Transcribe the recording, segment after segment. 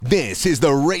This is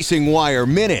the Racing Wire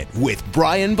Minute with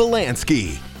Brian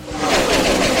Belansky.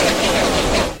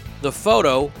 The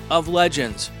photo of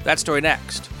legends. That story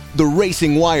next. The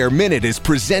Racing Wire Minute is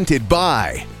presented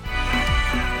by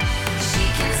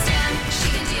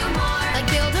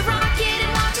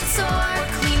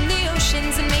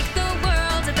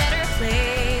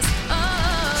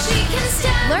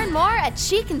Learn more at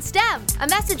She Can STEM. A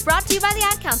message brought to you by the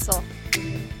Ad Council.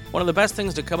 One of the best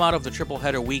things to come out of the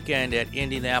triple-header weekend at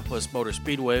Indianapolis Motor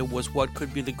Speedway was what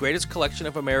could be the greatest collection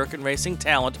of American racing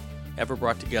talent ever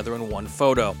brought together in one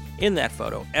photo. In that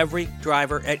photo, every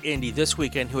driver at Indy this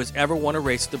weekend who has ever won a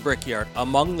race at the Brickyard.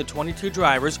 Among the 22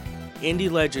 drivers, Indy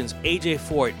legends A.J.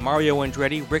 Foyt, Mario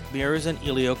Andretti, Rick Mears, and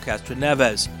Elio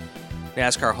Castroneves.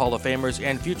 NASCAR Hall of Famers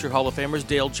and future Hall of Famers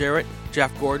Dale Jarrett,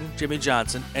 Jeff Gordon, Jimmy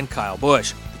Johnson, and Kyle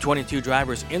Busch. The 22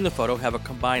 drivers in the photo have a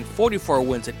combined 44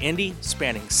 wins at Indy,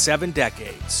 spanning 7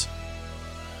 decades.